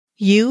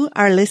You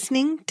are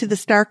listening to the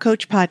Star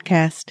Coach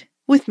Podcast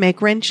with Meg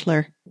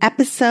Rentschler,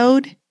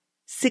 episode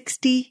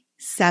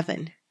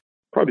 67.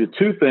 Probably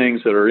two things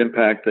that are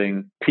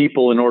impacting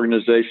people in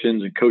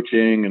organizations and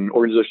coaching and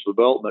organizational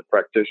development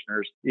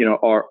practitioners,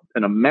 are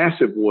in a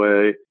massive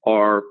way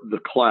are the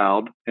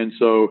cloud. And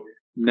so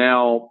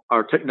now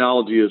our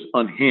technology is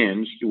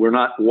unhinged. We're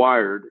not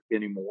wired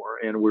anymore,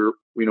 and we're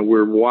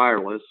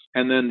wireless.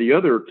 And then the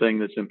other thing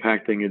that's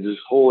impacting is this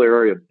whole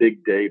area of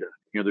big data.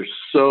 There's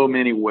so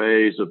many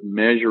ways of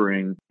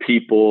measuring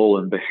people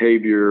and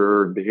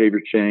behavior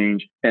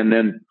change. And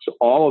then so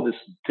all of this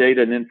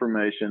data and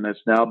information that's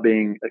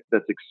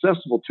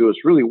accessible to us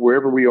really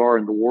wherever we are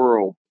in the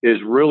world is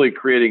really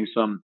creating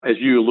some, as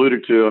you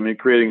alluded to,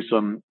 creating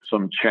some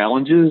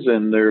challenges,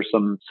 and there's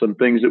some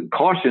things that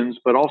cautions,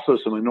 but also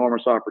some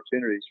enormous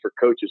opportunities for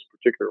coaches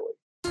particularly.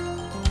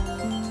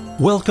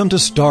 Welcome to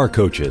Star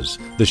Coaches,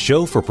 the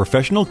show for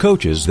professional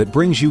coaches that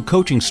brings you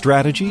coaching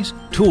strategies,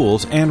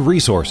 tools, and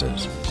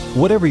resources.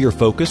 Whatever your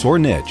focus or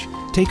niche,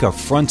 take a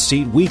front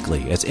seat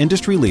weekly as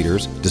industry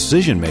leaders,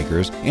 decision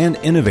makers, and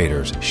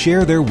innovators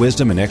share their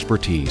wisdom and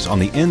expertise on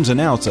the ins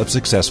and outs of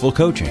successful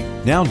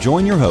coaching. Now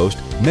join your host,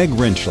 Meg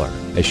Rentschler,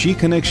 as she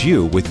connects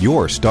you with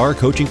your star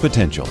coaching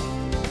potential.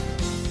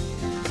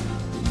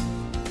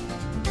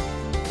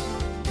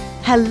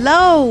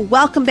 Hello,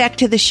 welcome back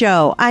to the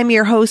show. I'm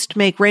your host,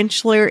 Meg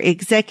Rentschler,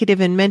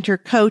 executive and mentor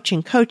coach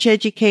and coach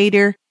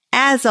educator.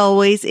 As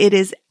always, it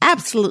is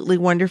absolutely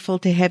wonderful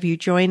to have you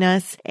join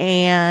us,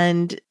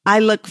 and I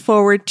look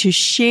forward to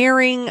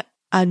sharing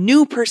a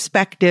new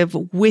perspective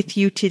with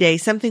you today,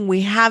 something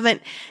we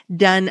haven't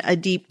done a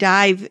deep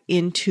dive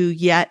into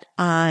yet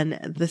on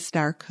the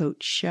Star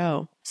Coach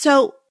Show.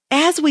 So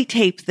as we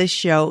tape this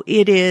show,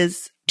 it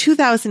is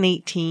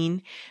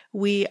 2018.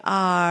 We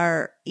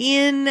are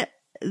in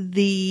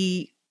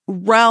the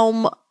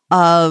realm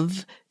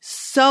of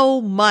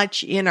so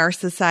much in our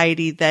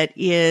society that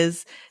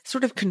is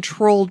sort of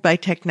controlled by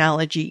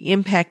technology,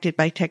 impacted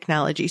by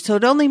technology. So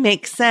it only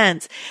makes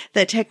sense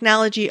that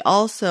technology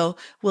also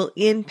will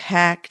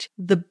impact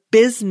the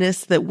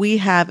business that we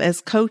have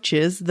as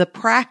coaches, the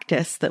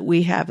practice that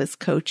we have as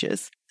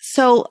coaches.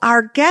 So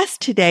our guest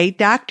today,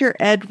 Dr.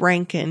 Ed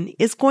Rankin,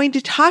 is going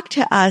to talk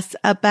to us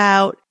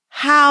about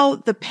how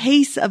the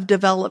pace of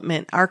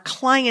development, our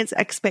clients'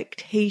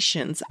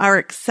 expectations are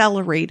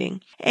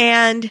accelerating,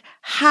 and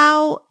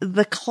how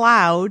the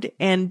cloud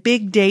and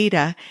big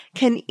data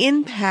can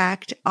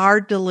impact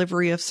our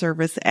delivery of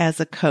service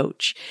as a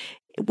coach.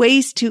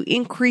 Ways to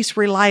increase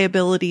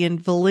reliability and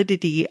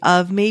validity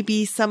of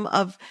maybe some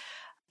of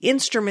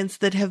instruments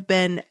that have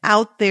been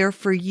out there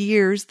for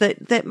years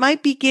that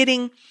might be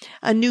getting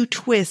a new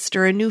twist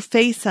or a new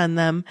face on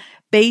them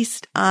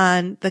based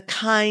on the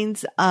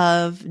kinds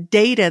of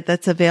data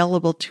that's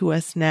available to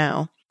us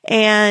now,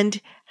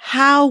 and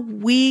how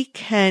we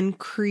can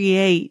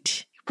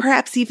create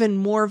perhaps even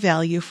more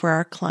value for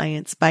our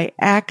clients by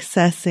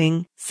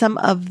accessing some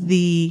of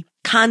the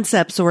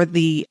concepts or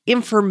the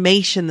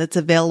information that's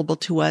available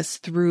to us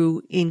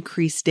through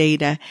increased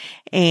data,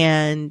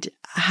 and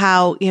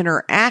how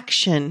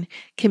interaction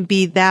can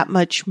be that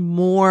much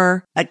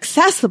more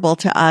accessible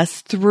to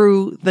us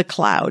through the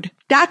cloud.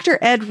 Dr.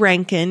 Ed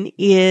Rankin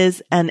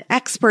is an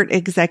expert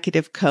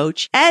executive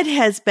coach. Ed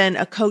has been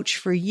a coach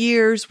for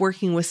years,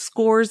 working with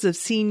scores of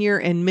senior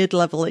and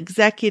mid-level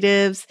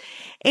executives,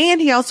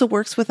 and he also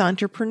works with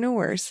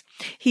entrepreneurs.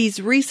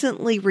 He's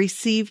recently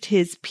received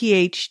his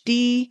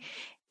PhD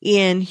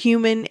in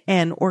human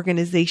and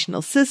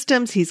organizational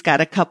systems. He's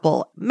got a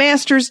couple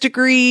master's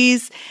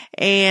degrees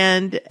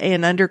and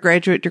an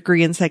undergraduate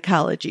degree in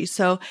psychology.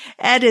 So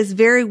Ed is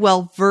very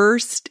well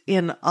versed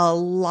in a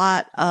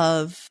lot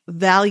of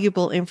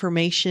valuable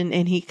information,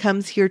 and he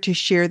comes here to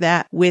share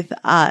that with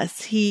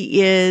us.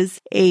 He is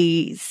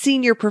a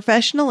senior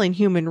professional in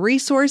human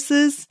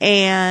resources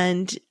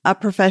and a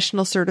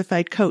professional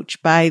certified coach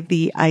by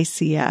the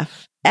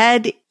ICF.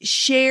 Ed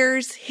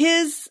shares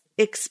his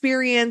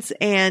experience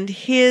and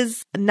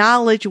his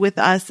knowledge with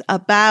us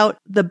about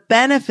the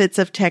benefits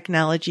of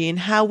technology and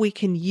how we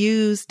can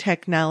use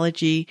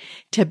technology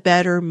to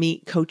better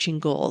meet coaching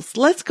goals.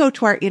 Let's go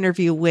to our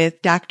interview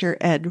with Dr.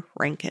 Ed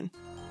Rankin.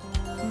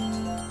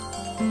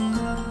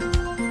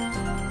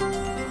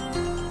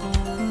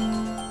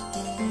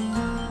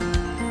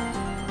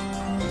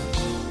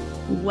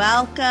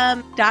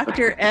 Welcome,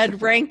 Dr.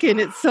 Ed Rankin.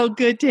 It's so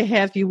good to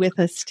have you with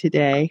us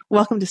today.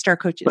 Welcome to Star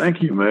Coaches.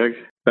 Thank you, Meg.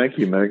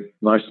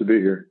 Nice to be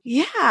here.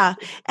 Yeah.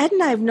 Ed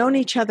and I have known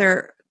each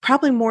other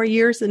probably more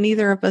years than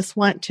either of us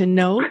want to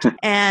note.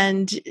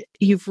 And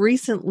you've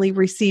recently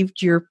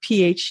received your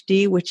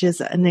PhD, which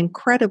is an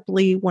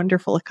incredibly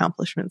wonderful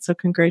accomplishment. So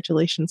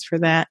congratulations for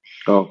that.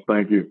 Oh,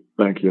 thank you.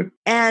 Thank you.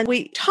 And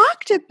we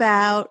talked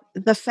about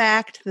the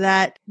fact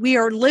that we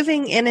are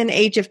living in an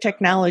age of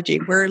technology.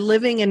 We're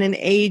living in an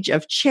age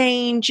of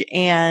change.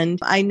 And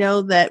I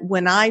know that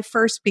when I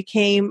first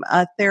became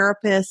a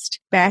therapist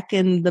back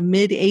in the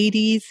mid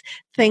 80s,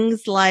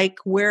 things like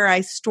where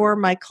I store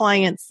my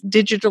clients'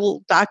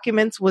 digital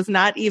documents was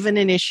not even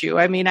an issue.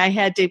 I mean, I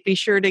had to be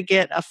sure to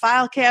get a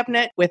file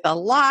cabinet with a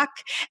lock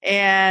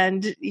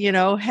and,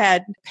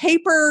 had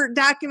paper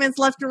documents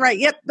left and right.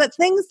 Yep. But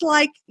things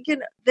like,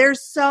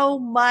 there's so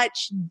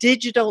much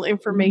digital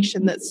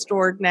information that's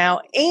stored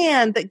now,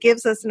 and that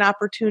gives us an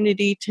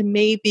opportunity to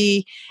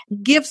maybe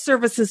give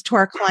services to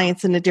our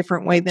clients in a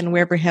different way than we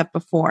ever have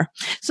before.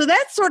 So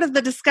that's sort of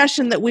the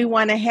discussion that we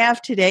want to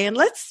have today. And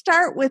let's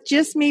start with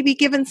just maybe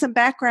giving some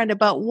background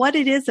about what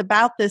it is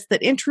about this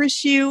that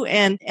interests you,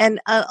 and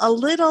a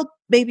little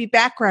maybe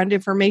background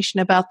information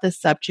about this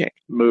subject.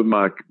 Moved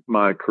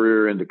my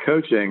career into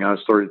coaching. I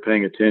started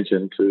paying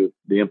attention to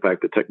the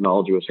impact that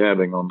technology was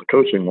having on the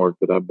coaching work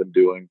that I've been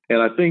doing.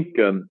 And I think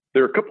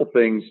there are a couple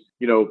things,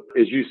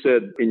 as you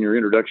said in your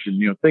introduction,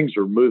 things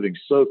are moving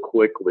so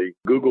quickly.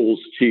 Google's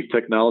chief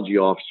technology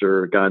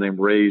officer, a guy named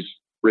Ray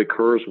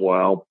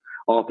Kurzweil,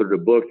 authored a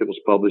book that was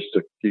published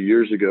a few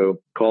years ago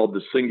called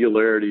The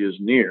Singularity is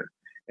Near.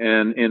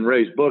 And in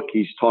Ray's book,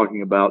 he's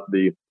talking about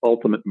the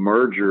ultimate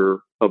merger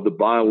of the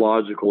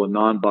biological and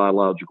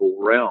non-biological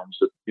realms.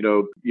 That,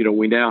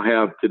 we now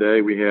have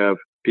today, we have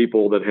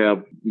people that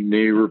have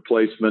knee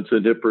replacements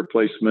and hip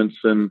replacements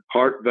and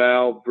heart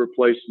valve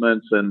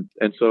replacements. And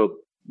so,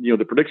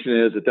 the prediction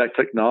is that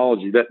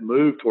technology, that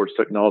move towards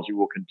technology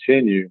will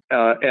continue.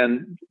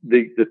 And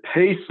the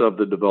pace of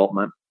the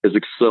development is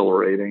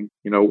accelerating.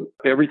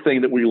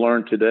 Everything that we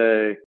learn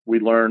today,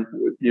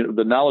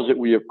 the knowledge that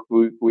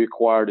we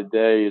acquire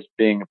today is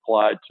being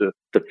applied to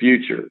the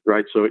future,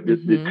 right? So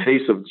the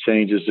pace of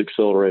change is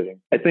accelerating.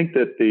 I think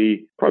that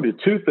probably the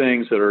two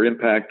things that are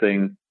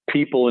impacting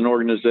people in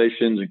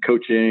organizations and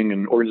coaching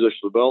and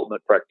organizational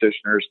development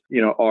practitioners,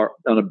 are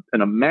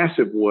in a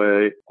massive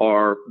way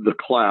are the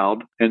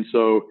cloud. And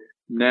so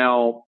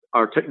now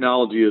our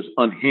technology is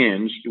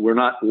unhinged. We're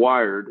not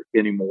wired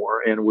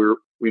anymore, and we're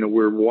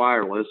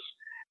wireless.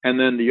 And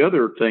then the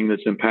other thing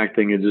that's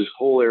impacting is this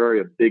whole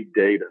area of big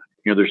data.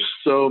 There's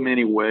so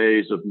many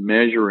ways of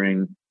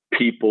measuring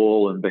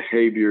people and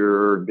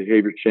behavior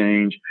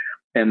change.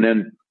 And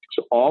then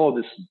so all of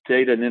this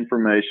data and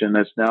information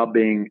that's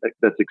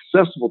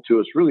accessible to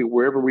us really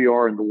wherever we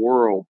are in the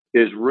world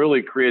is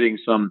really creating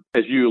some,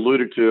 as you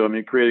alluded to,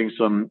 creating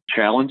some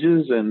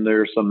challenges, and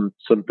there's some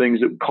things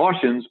that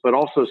cautions, but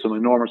also some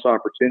enormous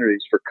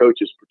opportunities for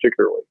coaches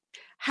particularly.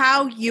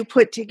 How you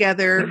put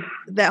together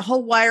that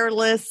whole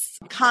wireless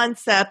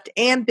concept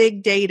and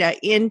big data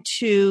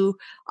into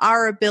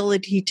our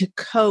ability to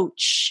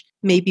coach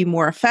maybe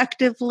more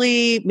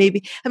effectively,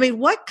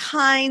 what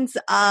kinds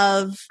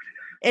of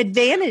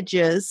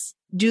advantages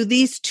do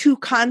these two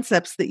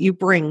concepts that you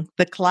bring,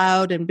 the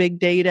cloud and big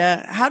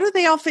data, how do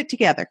they all fit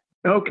together?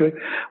 Okay.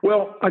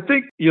 Well, I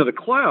think, the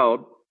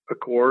cloud, of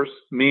course,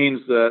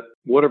 means that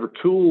whatever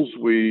tools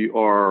we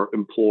are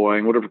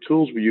employing, whatever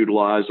tools we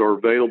utilize are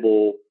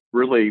available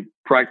really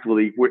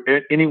practically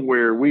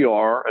anywhere we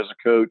are as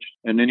a coach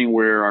and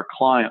anywhere our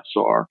clients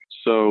are.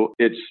 So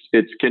it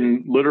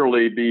can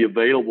literally be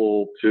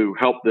available to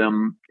help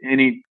them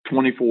any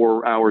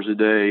 24 hours a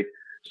day,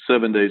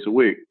 7 days a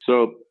week.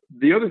 So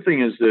the other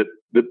thing is that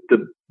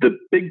the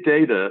big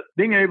data,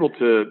 being able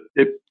to,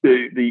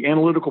 the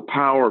analytical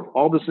power of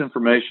all this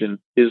information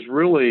is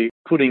really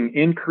putting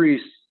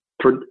increased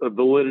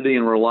validity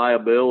and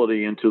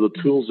reliability into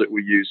the tools that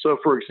we use. So,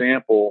 for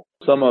example,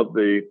 some of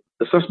the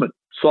assessment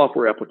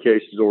software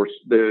applications, or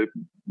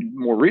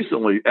more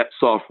recently at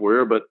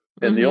software, but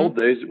in the old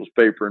days it was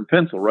paper and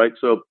pencil, right?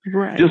 So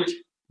just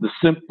the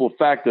simple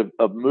fact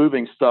of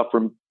moving stuff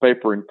from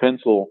paper and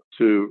pencil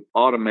to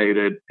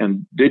automated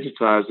and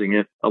digitizing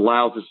it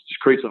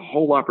creates a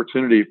whole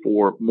opportunity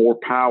for more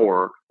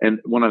power. And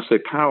when I say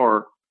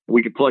power,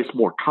 we can place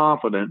more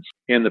confidence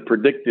in the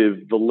predictive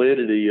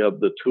validity of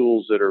the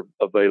tools that are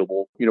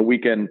available.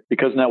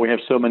 Because now we have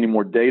so many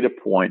more data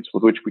points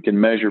with which we can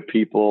measure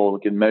people, we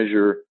can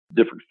measure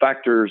different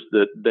factors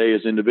that they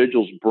as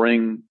individuals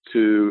bring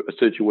to a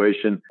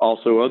situation,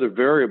 also other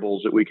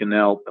variables that we can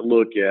now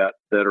look at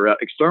that are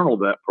external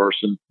to that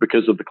person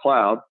because of the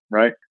cloud,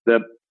 right?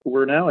 That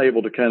we're now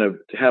able to kind of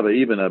have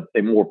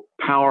a more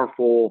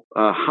powerful,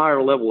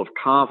 higher level of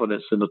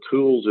confidence in the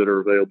tools that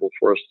are available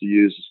for us to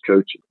use as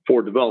coaches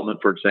for development,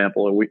 for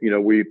example.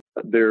 And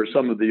there are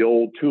some of the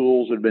old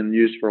tools that have been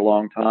used for a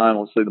long time.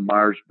 Let's say the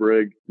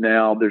Myers-Briggs.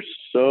 Now there's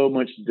so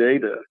much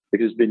data.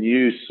 It has been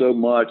used so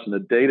much, and the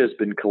data has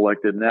been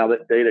collected. Now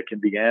that data can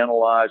be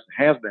analyzed,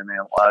 has been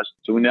analyzed.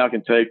 So we now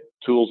can take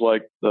tools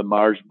like the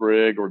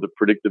Myers-Briggs or the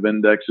predictive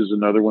index is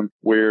another one,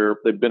 where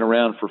they've been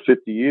around for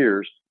 50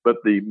 years. But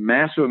the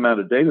massive amount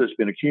of data that's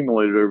been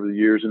accumulated over the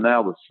years, and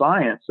now the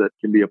science that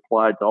can be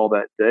applied to all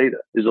that data,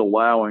 is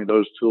allowing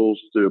those tools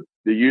to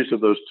the use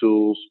of those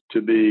tools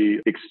to be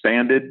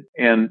expanded.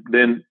 And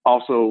then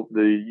also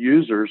the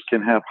users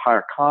can have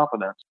higher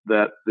confidence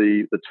that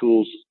the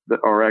tools that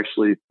are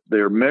actually,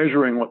 they're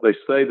measuring what they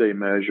say they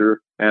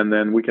measure. And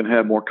then we can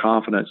have more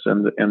confidence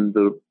in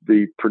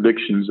the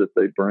predictions that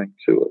they bring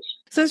to us.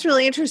 So it's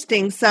really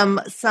interesting.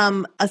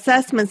 Some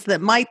assessments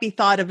that might be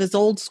thought of as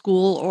old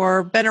school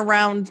or been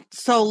around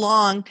so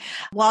long,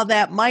 while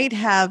that might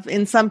have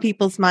in some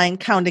people's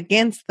mind count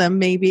against them,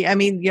 maybe. I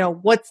mean,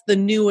 what's the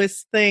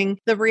newest thing?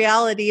 The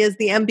reality is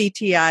the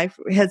MBTI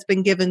has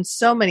been given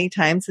so many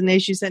times. And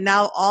as you said,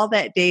 now all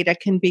that data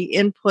can be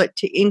input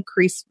to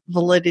increase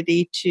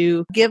validity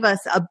to give us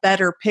a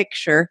better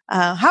picture.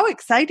 How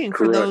exciting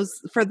Correct.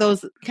 for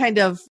those kind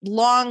of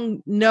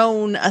long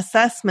known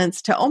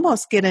assessments to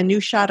almost get a new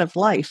shot of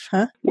life,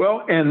 huh?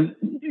 Well, and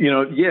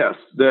yes,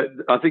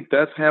 I think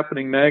that's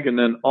happening, Meg. And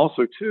then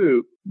also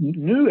too,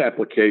 new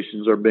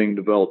applications are being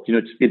developed.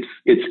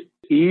 It's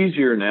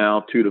easier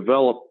now to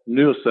develop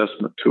new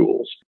assessment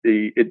tools.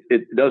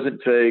 It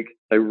doesn't take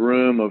a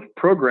room of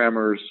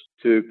programmers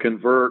to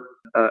convert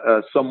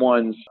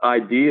someone's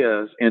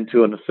ideas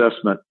into an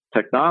assessment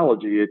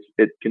technology.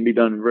 It can be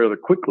done rather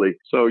quickly.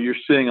 So you're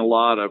seeing a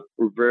lot of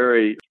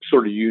very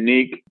sort of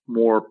unique,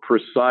 more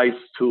precise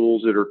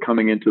tools that are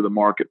coming into the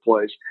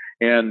marketplace.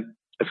 And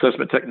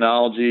assessment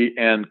technology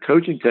and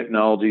coaching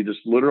technology just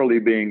literally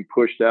being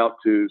pushed out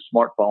to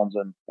smartphones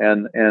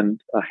and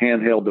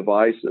handheld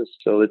devices.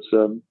 So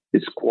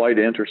it's quite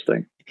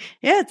interesting.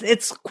 Yeah,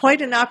 it's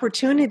quite an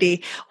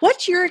opportunity.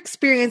 What's your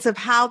experience of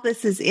how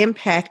this is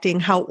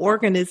impacting how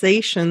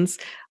organizations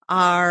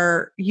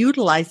are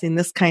utilizing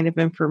this kind of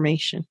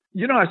information?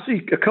 I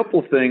see a couple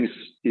of things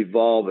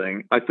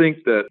evolving. I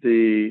think that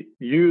the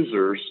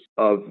users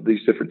of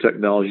these different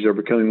technologies are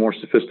becoming more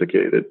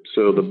sophisticated.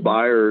 So the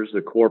buyers,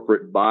 the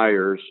corporate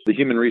buyers, the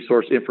human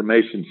resource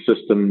information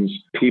systems,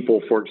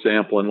 people, for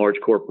example, in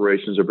large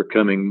corporations are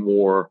becoming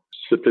more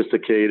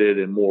sophisticated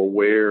and more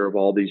aware of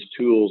all these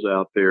tools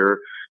out there.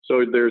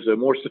 So there's a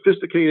more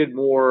sophisticated,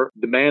 more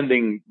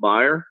demanding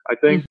buyer, I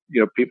think.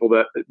 People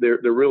that they're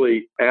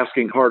really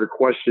asking harder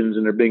questions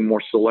and they're being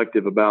more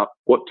selective about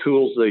what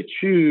tools they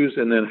choose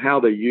and then how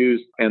they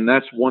use. And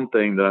that's one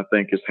thing that I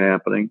think is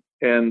happening.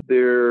 And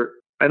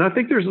I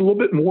think there's a little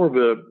bit more of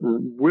a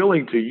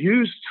willing to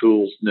use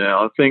tools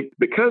now. I think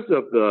because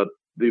of the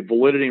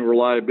validity and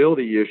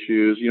reliability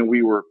issues,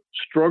 we were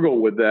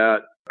struggle with that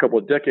a couple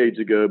of decades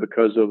ago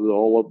because of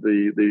all of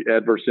the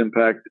adverse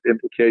impact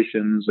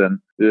implications and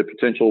the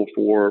potential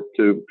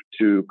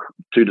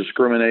to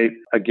discriminate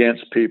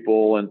against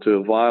people and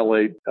to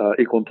violate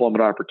equal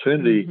employment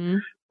opportunity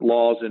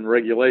laws and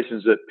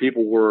regulations, that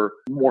people were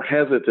more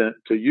hesitant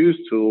to use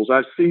tools.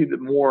 I see the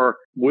more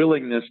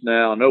willingness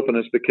now and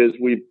openness because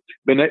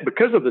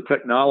because of the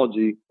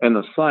technology and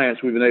the science,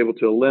 we've been able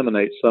to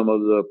eliminate some of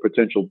the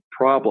potential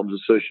problems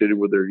associated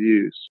with their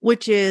use.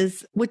 Which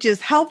is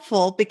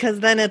helpful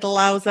because then it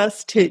allows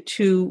us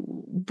to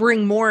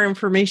bring more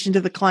information to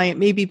the client,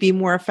 maybe be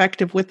more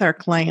effective with our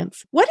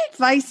clients. What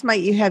advice might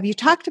you have? You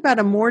talked about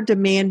a more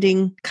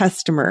demanding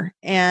customer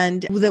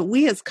and that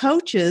we as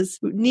coaches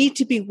need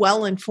to be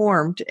well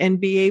informed and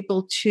be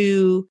able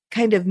to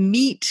kind of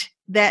meet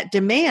that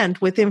demand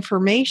with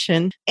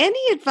information. Any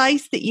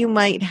advice that you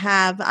might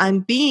have on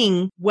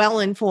being well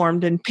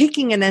informed and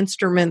picking an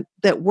instrument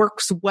that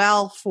works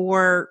well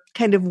for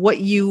kind of what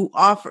you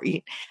offer?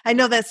 I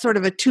know that's sort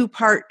of a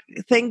two-part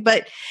thing,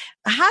 but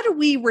how do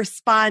we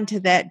respond to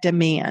that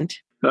demand?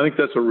 I think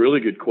that's a really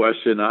good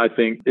question. I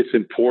think it's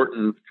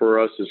important for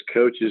us as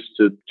coaches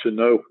to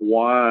know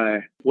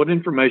what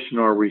information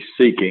are we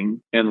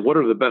seeking and what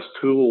are the best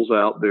tools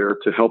out there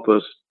to help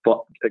us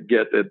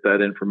get at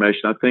that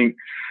information. I think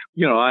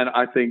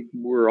I think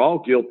we're all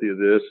guilty of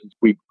this.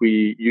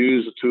 We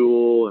use a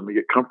tool and we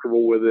get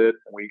comfortable with it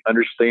and we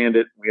understand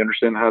it. We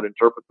understand how to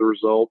interpret the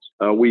results.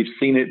 We've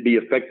seen it be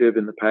effective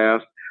in the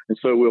past. And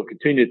so we'll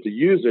continue to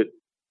use it.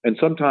 And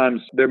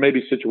sometimes there may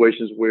be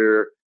situations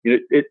where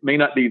it may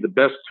not be the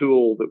best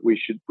tool that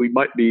we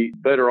might be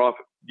better off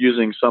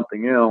using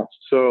something else.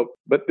 So,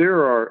 but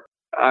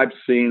I've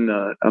seen,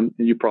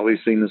 you've probably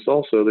seen this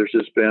also, there's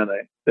just been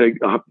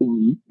a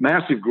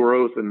massive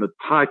growth in the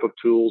type of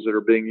tools that are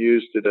being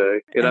used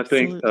today. And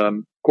Absolutely. I think,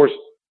 of course,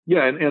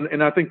 yeah,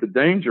 and I think the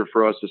danger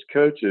for us as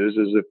coaches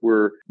is if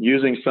we're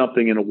using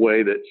something in a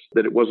way that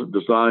it wasn't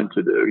designed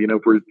to do.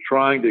 If we're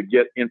trying to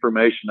get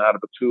information out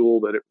of a tool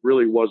that it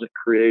really wasn't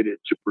created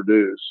to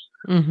produce,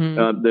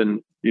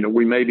 then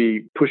we may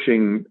be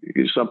pushing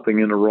something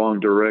in the wrong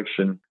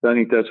direction. I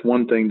think that's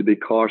one thing to be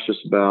cautious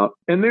about.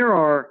 And there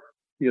are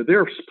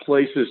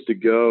places to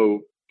go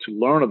to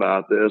learn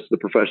about this, the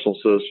professional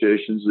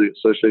associations, the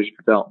Association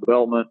for Talent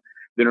Development,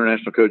 the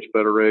International Coach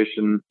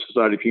Federation,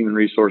 Society of Human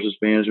Resources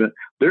Management.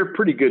 They're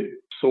pretty good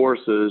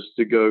sources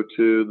to go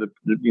to,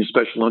 the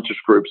special interest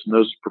groups and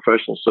those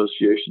professional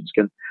associations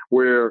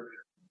where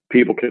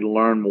people can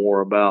learn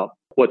more about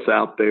what's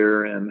out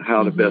there and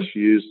how to best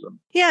use them.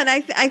 Yeah, and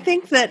I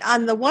think that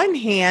on the one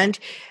hand,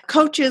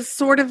 coaches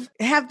sort of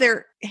have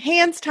their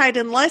hands tied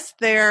unless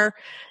they're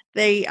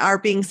they are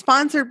being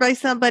sponsored by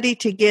somebody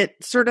to get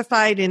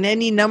certified in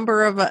any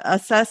number of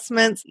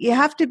assessments. You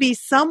have to be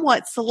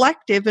somewhat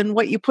selective in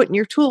what you put in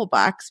your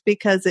toolbox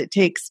because it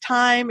takes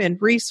time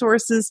and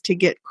resources to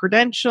get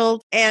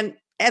credentialed. And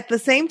at the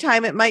same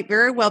time, it might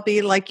very well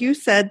be, like you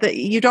said, that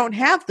you don't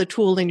have the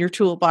tool in your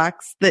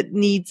toolbox that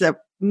meets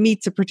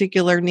a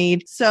particular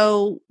need.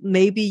 So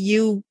maybe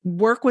you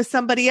work with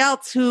somebody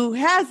else who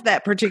has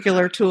that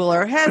particular tool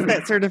or has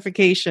that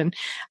certification.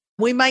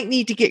 We might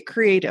need to get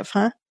creative,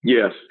 huh?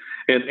 Yes.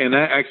 And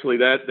that's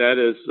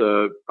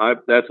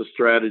a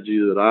strategy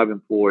that I've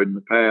employed in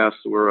the past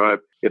where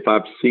if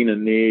I've seen a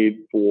need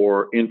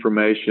for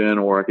information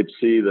or I could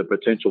see the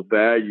potential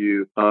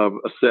value of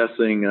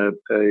assessing a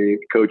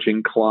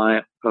coaching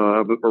client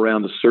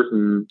around a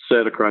certain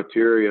set of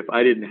criteria, if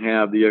I didn't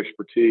have the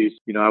expertise,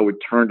 I would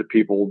turn to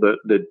people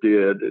that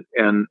did.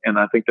 And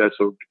I think that's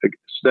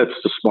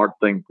the smart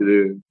thing to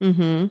do.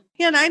 Mm-hmm.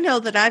 And I know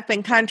that I've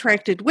been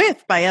contracted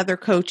with by other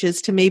coaches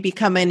to maybe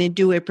come in and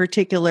do a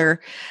particular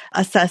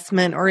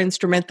assessment or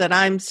instrument that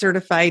I'm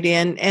certified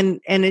in. And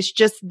it's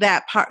just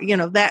that part,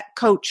 that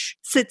coach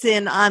sits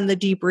in on the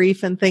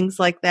debrief and things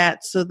like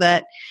that so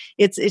that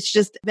it's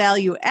just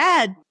value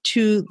add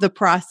to the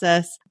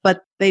process,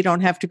 but they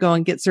don't have to go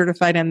and get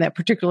certified on that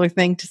particular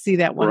thing to see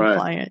that one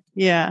client.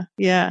 Yeah.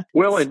 Yeah.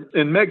 Well,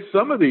 and Meg,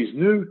 some of these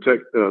new tech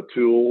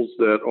tools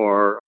that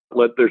are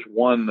there's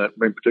one that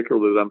in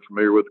particular that I'm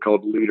familiar with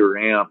called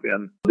LeaderAmp,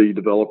 and the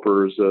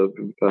developers of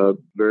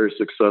very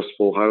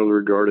successful, highly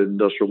regarded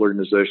industrial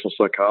organizational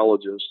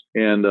psychologist,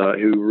 and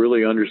who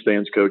really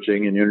understands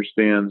coaching and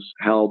understands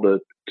how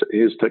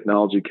his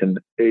technology can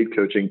aid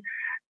coaching.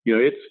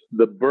 It's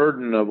the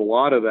burden of a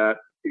lot of that.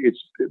 It's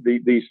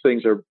these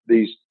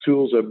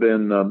tools have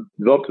been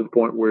developed to the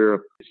point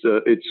where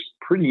it's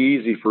pretty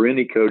easy for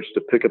any coach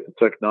to pick up the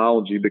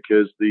technology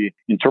because the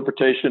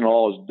interpretation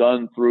all is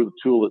done through the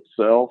tool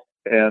itself.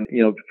 And,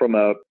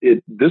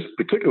 this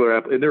particular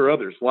app, and there are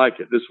others like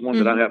it. This is one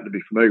that I happen to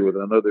be familiar with.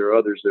 I know there are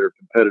others that are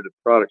competitive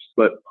products,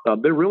 but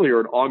they really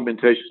are an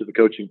augmentation to the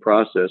coaching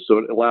process. So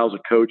it allows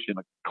a coach and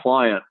a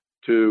client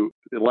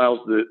it allows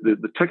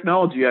the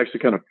technology actually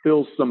kind of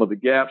fills some of the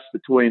gaps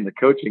between the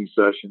coaching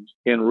sessions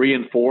and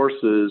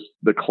reinforces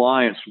the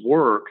client's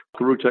work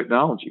through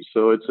technology.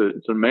 So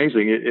it's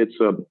amazing. It's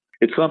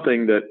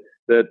something that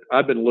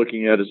I've been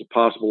looking at as a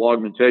possible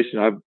augmentation.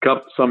 I've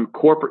got some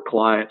corporate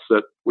clients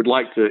that would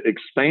like to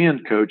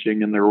expand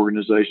coaching in their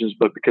organizations,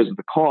 but because of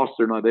the cost,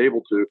 they're not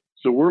able to.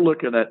 So we're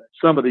looking at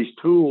some of these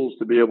tools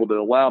to be able to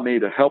allow me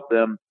to help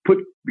them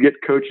get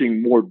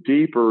coaching more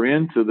deeper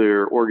into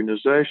their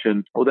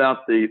organization without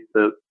a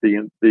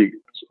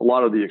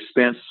lot of the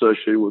expense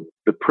associated with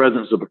the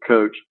presence of a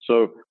coach.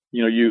 So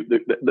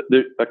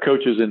a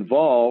coach is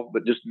involved,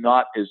 but just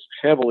not as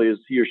heavily as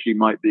he or she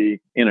might be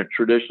in a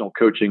traditional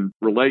coaching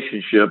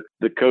relationship.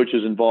 The coach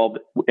is involved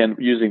in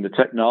using the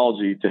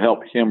technology to help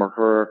him or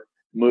her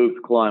move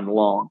the client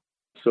along.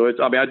 So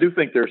I do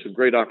think there's some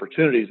great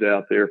opportunities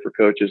out there for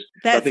coaches.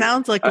 That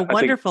sounds like a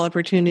wonderful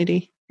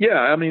opportunity.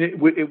 Yeah,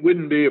 it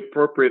wouldn't be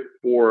appropriate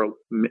for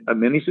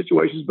many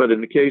situations, but in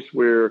the case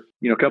where,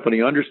 a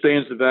company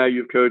understands the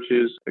value of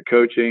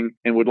coaching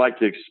and would like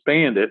to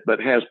expand it, but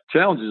has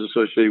challenges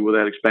associated with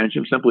that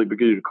expansion simply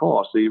because of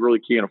cost. So you really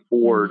can't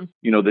afford,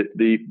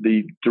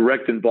 the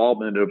direct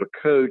involvement of a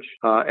coach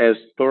as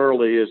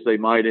thoroughly as they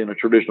might in a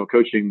traditional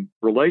coaching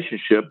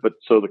relationship. But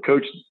so the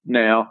coach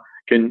now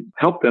can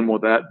help them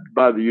with that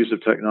by the use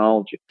of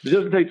technology. It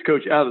doesn't take the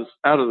coach out of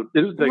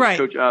the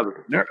coach out of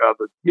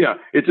the. Yeah,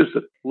 it just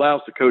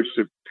allows the coach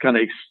to kind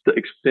of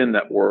extend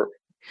that work.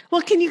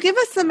 Well, can you give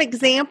us some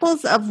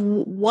examples of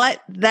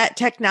what that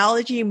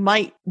technology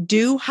might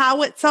do,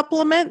 how it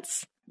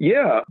supplements?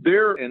 Yeah,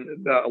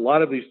 and a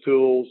lot of these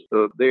tools,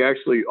 they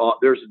actually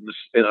there's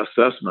an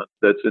assessment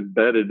that's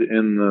embedded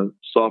in the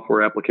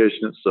software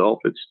application itself.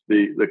 It's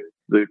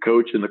the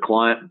coach and the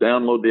client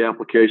download the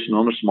application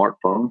on a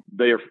smartphone.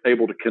 They are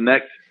able to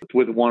connect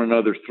with one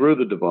another through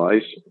the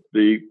device.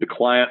 The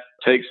client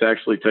takes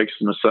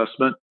an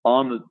assessment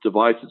on the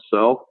device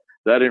itself.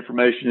 That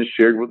information is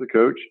shared with the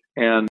coach,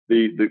 and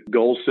the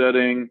goal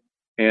setting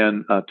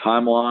and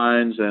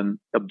timelines and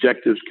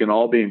objectives can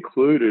all be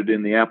included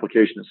in the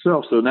application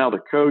itself. So now the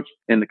coach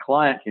and the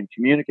client can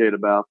communicate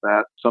about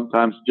that,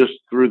 sometimes just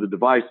through the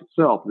device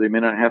itself. They may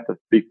not have to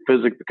be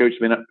the coach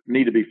may not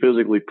need to be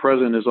physically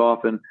present as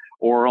often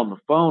or on the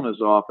phone as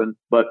often,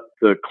 but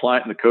the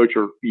client and the coach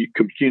are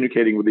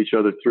communicating with each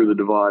other through the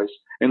device.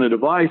 And the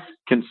device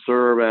can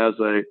serve as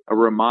a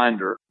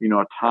reminder,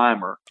 a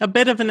timer. A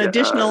bit of an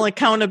additional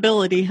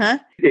accountability, huh?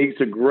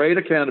 It's a great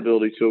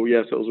accountability tool.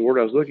 Yes, that was the word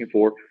I was looking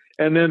for.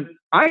 And then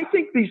I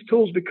think these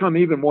tools become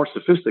even more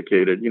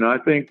sophisticated. I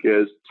think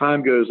as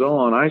time goes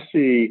on, I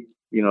see,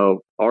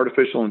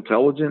 artificial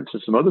intelligence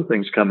and some other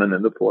things coming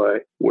into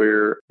play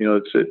where,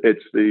 as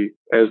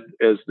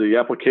the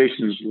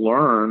applications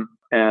learn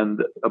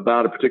and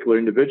about a particular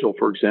individual,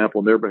 for example,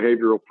 and their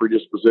behavioral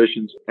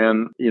predispositions.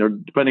 And,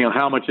 depending on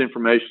how much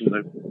information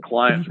the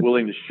client's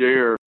willing to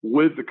share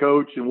with the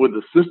coach and with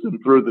the system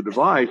through the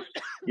device,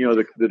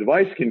 the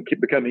device can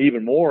become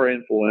even more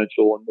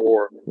influential and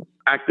more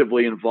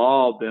actively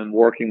involved in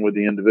working with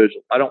the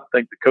individual. I don't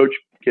think the coach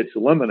gets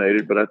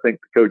eliminated, but I think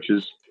the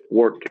coach's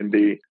work can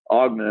be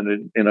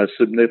augmented in a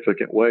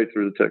significant way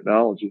through the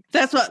technology.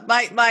 That's what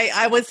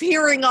I was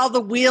hearing all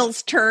the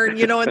wheels turn,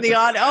 in the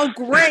audio. Oh,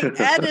 great.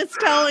 Ed is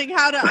telling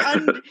how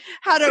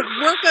to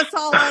work us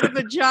all out of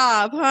a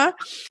job, huh?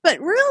 But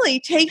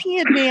really taking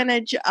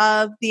advantage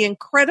of the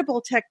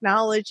incredible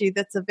technology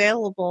that's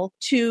available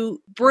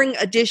to bring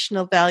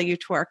additional value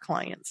to our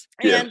clients.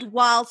 Yes. And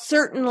while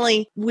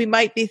certainly we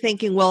might be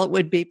thinking, well, it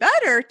would be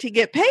better to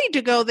get paid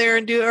to go there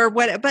and do, or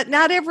what, but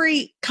not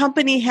every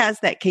company has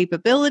that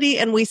capability,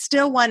 and we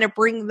still want to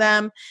bring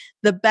them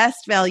the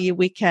best value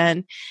we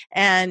can.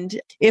 And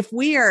if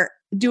we are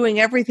doing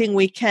everything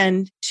we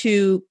can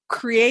to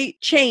create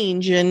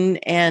change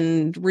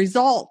and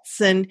results,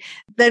 and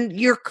then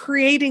you're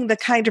creating the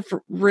kind of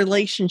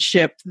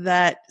relationship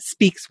that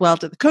speaks well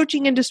to the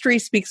coaching industry,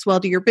 speaks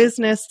well to your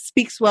business,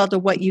 speaks well to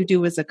what you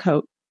do as a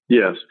coach.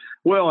 Yes.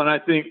 Well, and I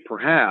think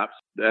perhaps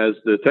as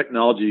the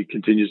technology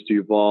continues to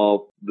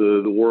evolve,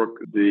 the work,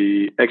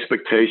 the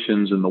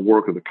expectations and the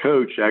work of the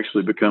coach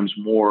actually becomes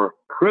more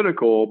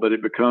critical, but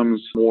it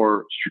becomes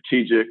more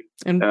strategic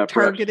and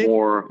targeted.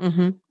 More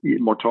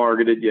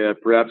targeted. Yeah.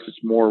 Perhaps it's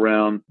more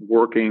around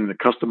working to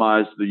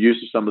customize the use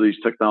of some of these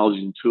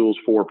technologies and tools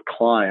for the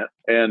client.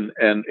 And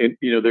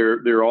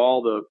there are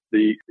all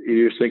the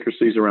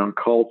idiosyncrasies around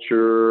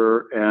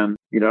culture. And,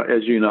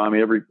 as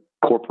every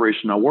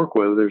corporation I work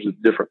with, there's a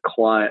different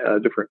client,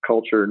 different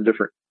culture, and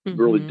different,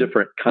 really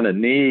different kind of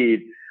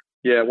need.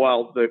 Yeah,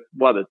 while the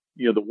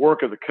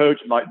work of the coach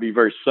might be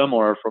very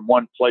similar from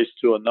one place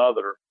to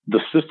another,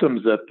 the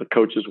systems that the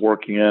coach is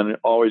working in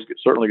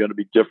certainly going to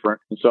be different.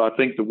 And so I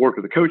think the work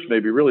of the coach may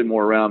be really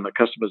more around the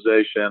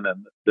customization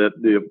and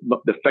the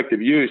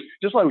effective use.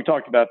 Just like we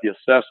talked about the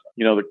assessment,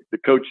 the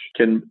coach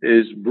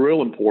is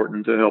real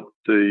important to help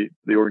the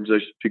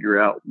organization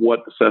figure out what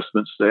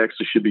assessments they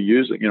actually should be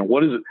using.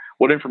 What is it?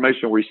 What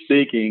information are we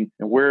seeking,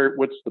 and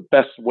what's the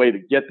best way to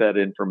get that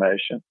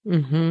information?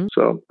 Mm-hmm.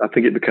 So I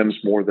think it becomes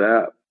more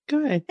that.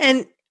 Good.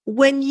 And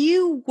when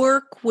you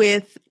work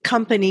with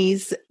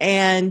companies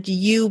and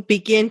you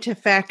begin to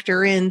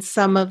factor in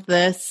some of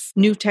this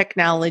new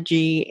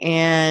technology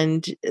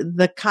and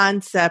the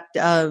concept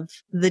of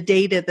the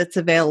data that's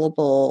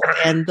available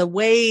and the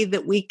way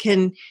that we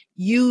can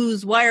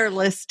use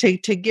wireless to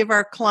give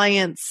our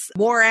clients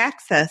more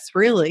access,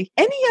 really,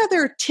 any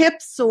other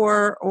tips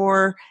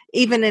or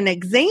even an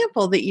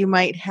example that you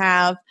might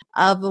have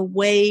of a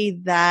way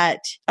that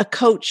a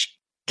coach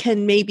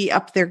can maybe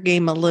up their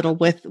game a little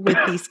with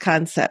these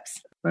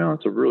concepts? Well,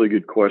 it's a really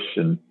good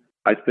question.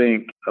 I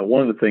think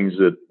one of the things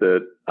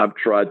that I've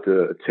tried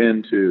to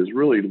attend to is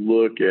really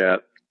look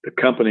at the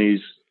company's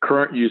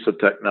current use of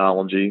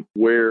technology,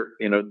 where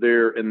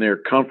they're in their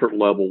comfort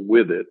level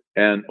with it,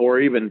 or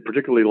even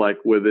particularly like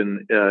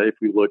within if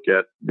we look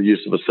at the use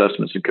of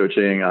assessments in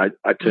coaching, I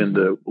tend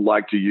to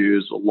like to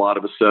use a lot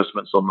of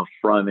assessments on the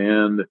front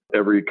end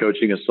every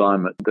coaching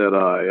assignment that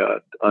I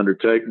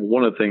undertake.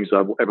 One of the things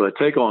as I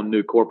take on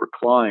new corporate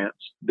clients,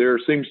 there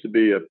seems to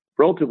be a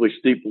relatively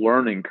steep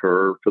learning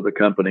curve for the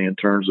company in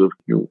terms of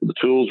the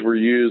tools we're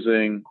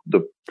using,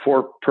 the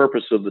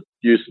purpose of the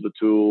use of the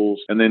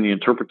tools, and then the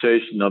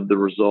interpretation of the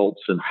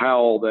results and how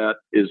all that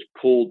is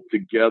pulled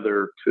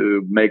together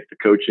to make the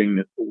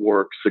coaching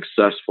work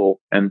successful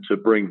and to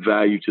bring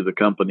value to the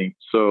company.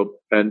 So,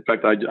 in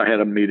fact, I had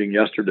a meeting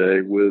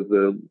yesterday with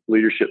the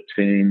leadership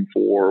team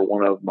for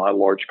one of my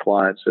large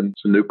clients, and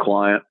it's a new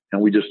client.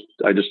 And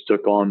I just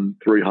took on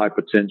 3 high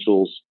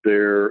potentials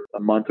there a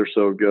month or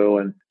so ago.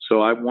 And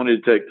so I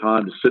wanted to take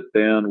time to sit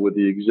down with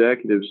the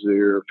executives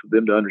there for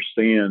them to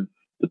understand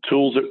the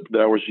tools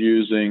that I was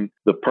using,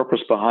 the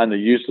purpose behind the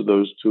use of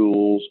those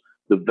tools,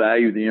 the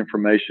value of the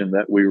information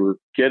that we were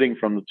getting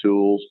from the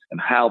tools, and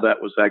how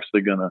that was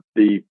actually going to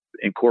be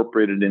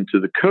incorporated into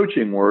the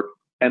coaching work.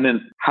 And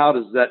then how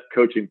does that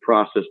coaching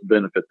process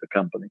benefit the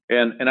company?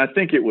 And I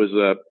think it was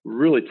a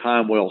really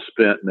time well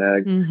spent,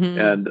 Meg. Mm-hmm.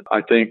 And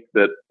I think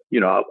that,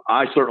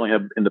 I certainly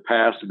have in the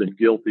past been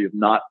guilty of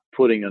not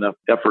putting enough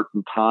effort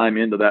and time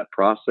into that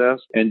process,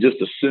 and just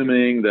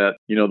assuming that,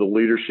 the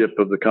leadership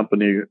of the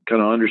company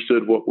kind of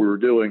understood what we were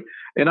doing.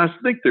 And I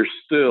think there's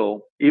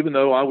still, even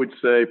though I would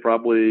say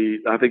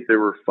I think there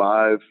were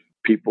 5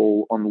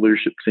 people on the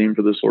leadership team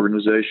for this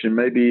organization.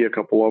 Maybe a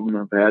couple of them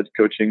have had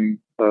coaching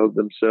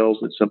themselves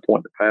at some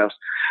point in the past,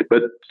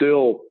 but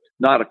still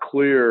not a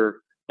clear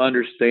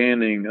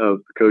understanding of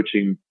the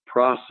coaching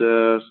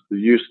process, the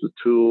use of the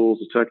tools,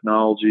 the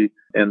technology,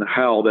 and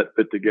how that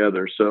fit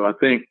together. So I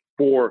think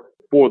for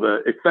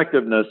the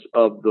effectiveness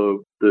of the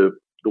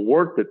the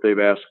work that they've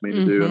asked me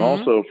to do, and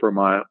also for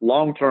my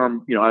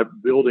long-term,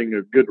 I'm building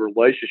a good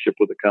relationship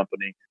with the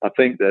company. I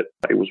think that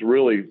it was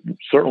really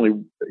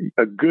certainly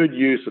a good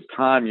use of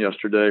time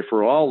yesterday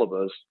for all of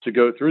us to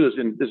go through this.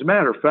 And as a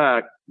matter of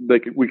fact,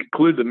 we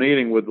concluded the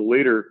meeting with the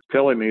leader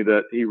telling me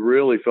that he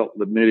really felt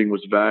the meeting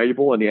was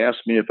valuable, and he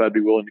asked me if I'd be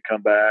willing to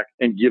come back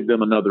and give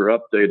them another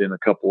update in a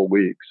couple of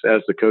weeks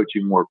as the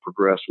coaching work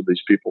progressed with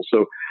these people.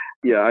 So,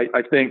 yeah,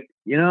 I think,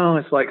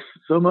 it's like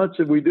so much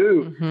that we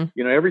do.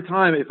 Every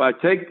time, if I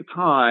take the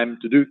time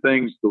to do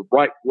things the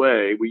right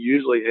way, we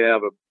usually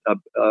have a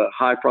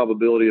high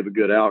probability of a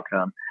good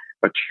outcome.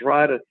 I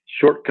try to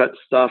shortcut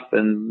stuff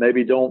and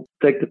maybe don't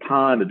take the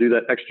time to do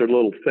that extra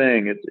little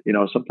thing.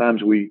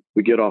 Sometimes we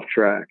get off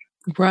track.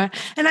 Right.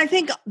 And I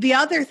think the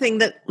other thing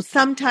that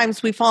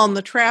sometimes we fall in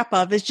the trap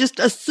of is just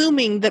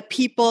assuming that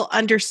people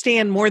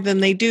understand more than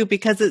they do,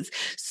 because it's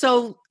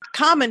so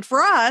common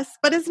for us,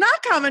 but it's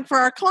not common for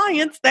our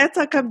clients. That's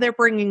how come they're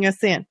bringing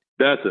us in.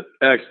 That's an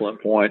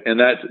excellent point. And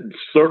that's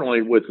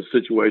certainly with the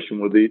situation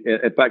with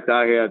in fact,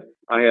 I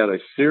had a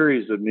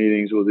series of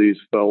meetings with these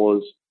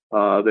fellows.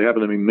 They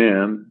happen to be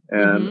men,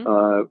 and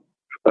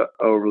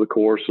over the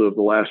course of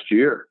the last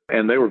year.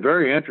 And they were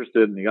very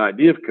interested in the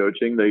idea of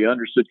coaching. They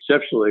understood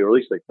conceptually, or at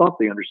least they thought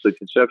they understood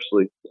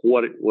conceptually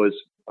what it was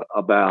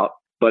about.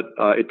 But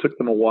it took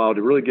them a while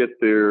to really get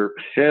their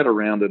head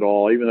around it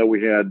all, even though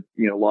we had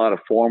a lot of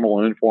formal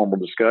and informal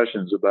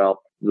discussions about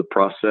the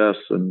process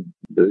and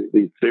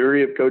the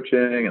theory of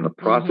coaching and the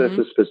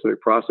processes,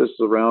 specific processes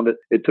around it.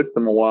 It took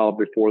them a while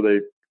before they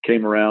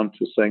came around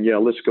to saying, yeah,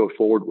 let's go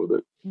forward with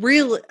it.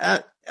 Really,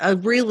 a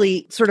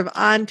really sort of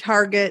on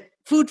target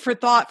food for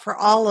thought for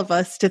all of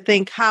us to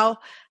think, how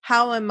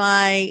am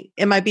I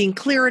being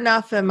clear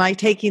enough? Am I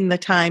taking the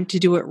time to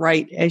do it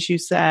right, as you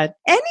said?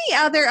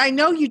 I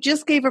know you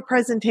just gave a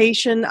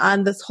presentation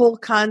on this whole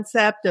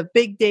concept of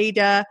big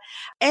data.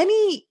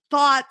 Any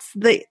thoughts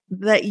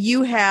that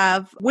you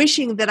have,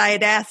 wishing that I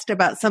had asked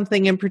about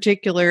something in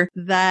particular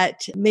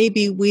that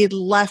maybe we'd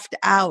left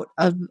out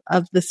of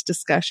this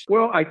discussion?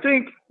 Well, I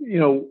think,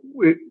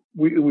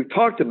 we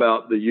talked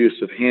about the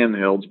use of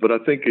handhelds, but I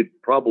think it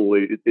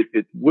probably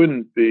it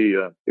wouldn't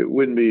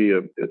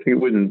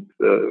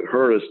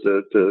hurt us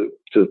to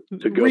go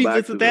revisit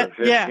back to that.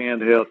 the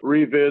handheld,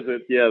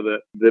 revisit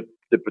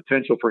the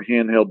potential for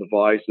handheld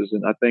devices.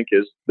 And I think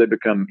as they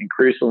become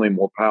increasingly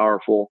more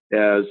powerful,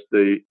 as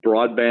the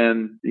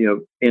broadband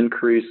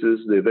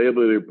increases, the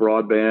availability of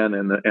broadband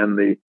and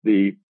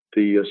the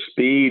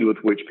speed with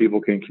which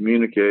people can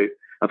communicate,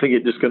 I think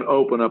it's just going to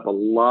open up a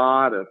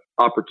lot of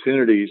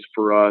opportunities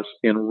for us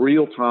in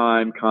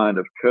real-time kind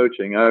of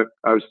coaching. I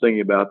was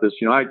thinking about this.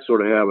 I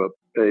sort of have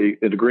an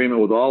agreement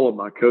with all of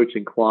my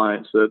coaching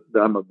clients that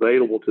I'm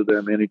available to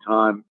them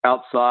anytime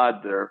outside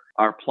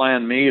our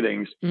planned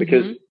meetings,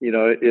 because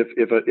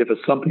if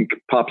something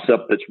pops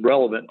up that's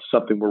relevant to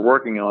something we're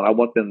working on, I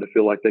want them to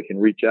feel like they can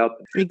reach out.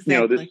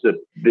 Exactly.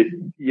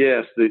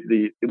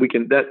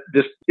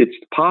 It's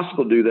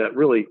possible to do that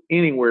really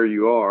anywhere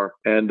you are,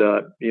 and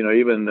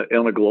even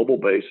on a global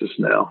basis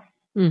now.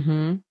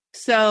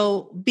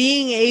 So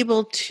being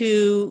able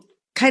to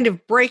kind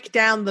of break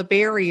down the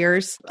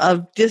barriers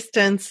of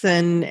distance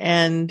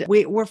and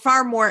we're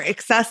far more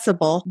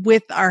accessible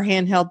with our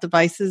handheld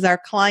devices. Our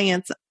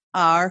clients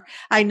are.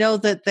 I know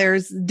that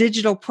there's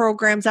digital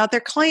programs out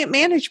there, client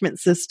management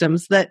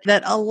systems that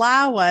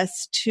allow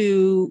us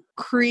to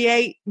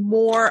create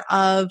more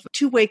of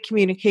two-way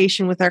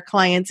communication with our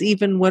clients,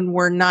 even when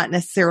we're not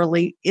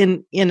necessarily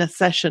in a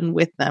session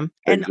with them.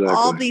 Exactly. And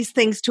all these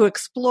things to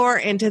explore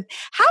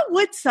how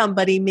would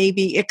somebody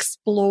maybe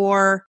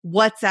explore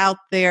what's out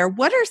there?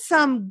 What are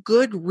some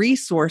good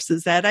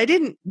resources, Ed? I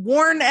didn't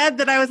warn Ed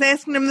that I was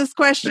asking him this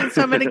question,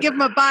 so I'm going to give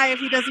him a bye if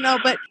he doesn't know.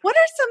 But what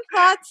are some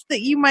thoughts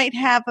that you might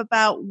have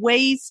about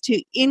ways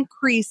to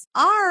increase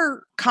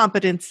our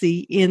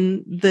competency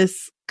in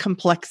this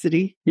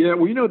complexity? Yeah,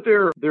 well,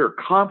 there are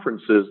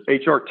conferences,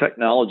 HR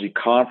technology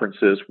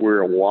conferences,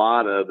 where a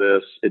lot of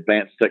this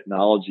advanced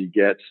technology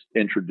gets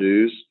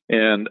introduced.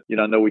 And,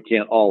 I know we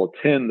can't all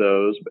attend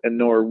those, and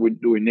nor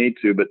do we need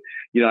to. But,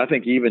 I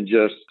think even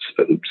just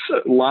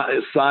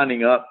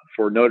signing up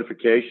for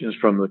notifications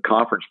from the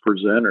conference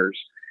presenters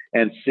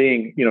and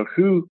seeing,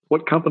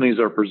 what companies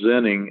are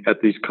presenting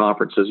at these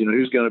conferences,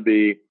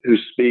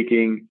 who's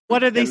speaking.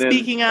 What are they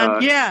speaking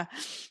on?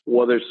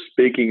 What they're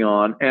speaking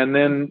on. And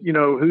then,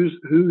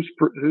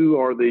 who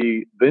are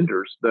the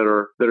vendors that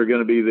are going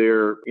to be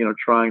there,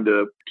 trying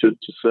to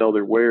sell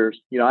their wares.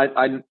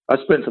 I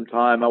spent some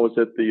time, I was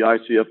at the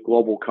ICF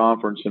Global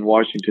Conference in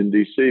Washington,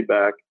 D.C.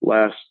 back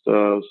last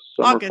summer,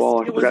 August.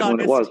 fall. I forgot when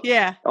it was.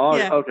 Yeah.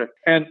 Okay.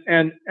 And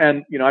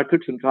I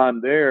took some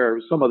time there.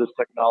 Some of this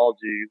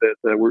technology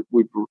that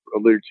we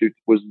alluded to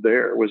was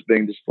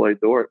being displayed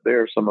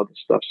there, some of the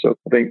stuff. So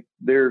I think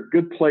there are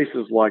good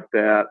places like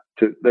that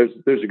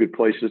there's a good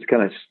place to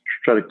kind of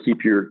try to keep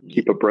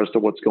abreast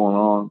of what's going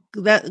on.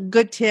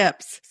 Good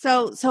tips.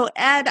 So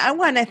Ed, I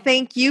want to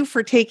thank you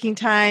for taking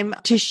time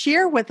to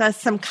share with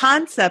us some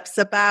concepts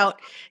about,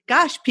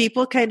 gosh,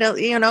 people kind of,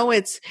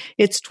 it's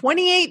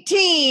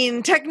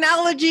 2018,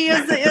 technology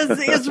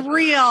is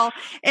real,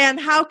 and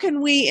how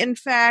can we in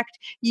fact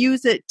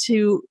use it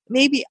to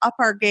maybe up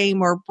our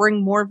game or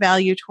bring more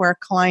value to our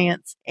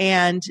clients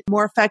and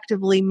more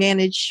effectively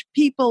manage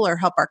people or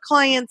help our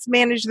clients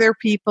manage their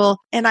people.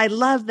 And I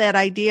love that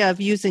idea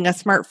of using a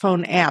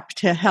smartphone app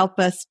to help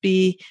us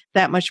be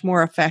that much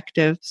more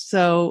effective.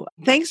 So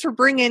thanks for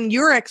bringing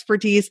your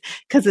expertise,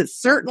 because it's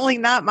certainly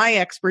not my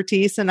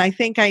expertise. And I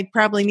think I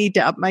probably need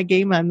to up my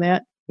game on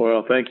that.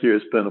 Well, thank you.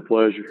 It's been a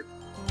pleasure.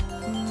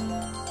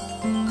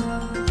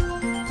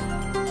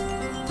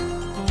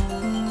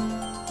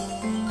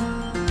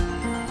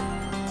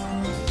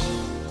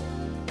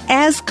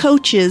 As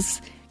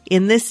coaches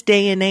in this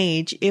day and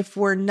age, if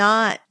we're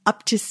not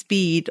up to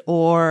speed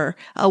or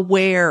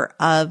aware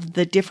of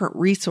the different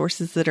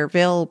resources that are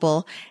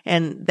available,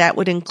 and that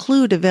would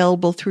include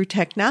available through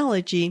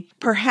technology,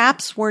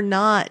 perhaps we're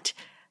not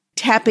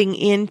tapping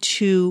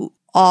into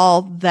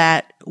all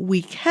that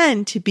we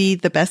can to be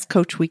the best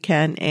coach we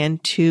can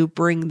and to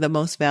bring the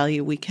most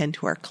value we can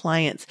to our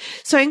clients.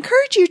 So I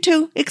encourage you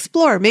to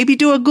explore, maybe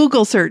do a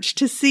Google search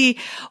to see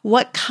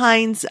what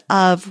kinds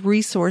of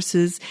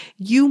resources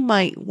you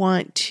might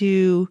want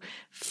to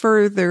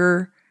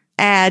further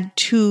add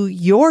to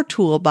your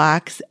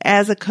toolbox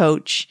as a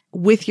coach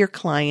with your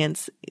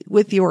clients,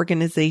 with the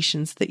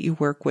organizations that you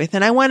work with.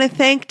 And I want to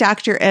thank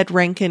Dr. Ed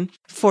Rankin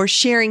for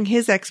sharing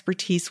his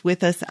expertise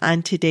with us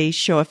on today's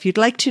show. If you'd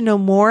like to know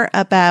more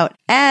about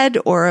Ed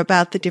or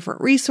about the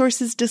different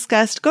resources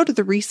discussed, go to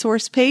the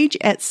resource page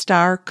at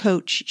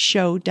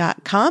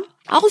starcoachshow.com.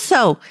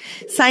 Also,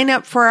 sign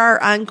up for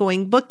our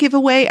ongoing book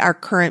giveaway. Our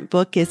current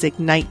book is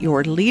Ignite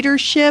Your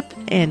Leadership,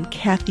 and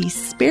Kathy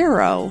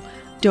Sparrow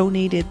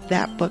donated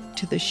that book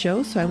to the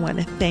show, so I want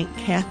to thank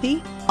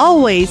Kathy.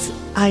 Always,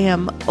 I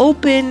am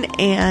open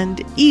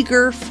and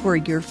eager for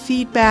your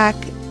feedback.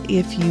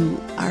 If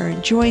you are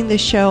enjoying the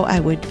show, I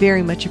would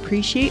very much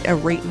appreciate a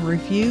rate and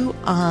review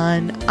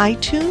on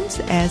iTunes,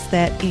 as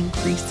that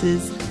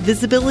increases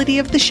visibility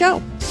of the show.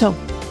 So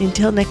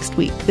until next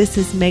week, this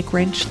is Meg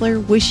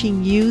Rentschler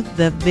wishing you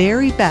the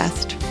very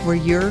best for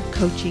your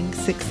coaching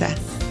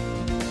success.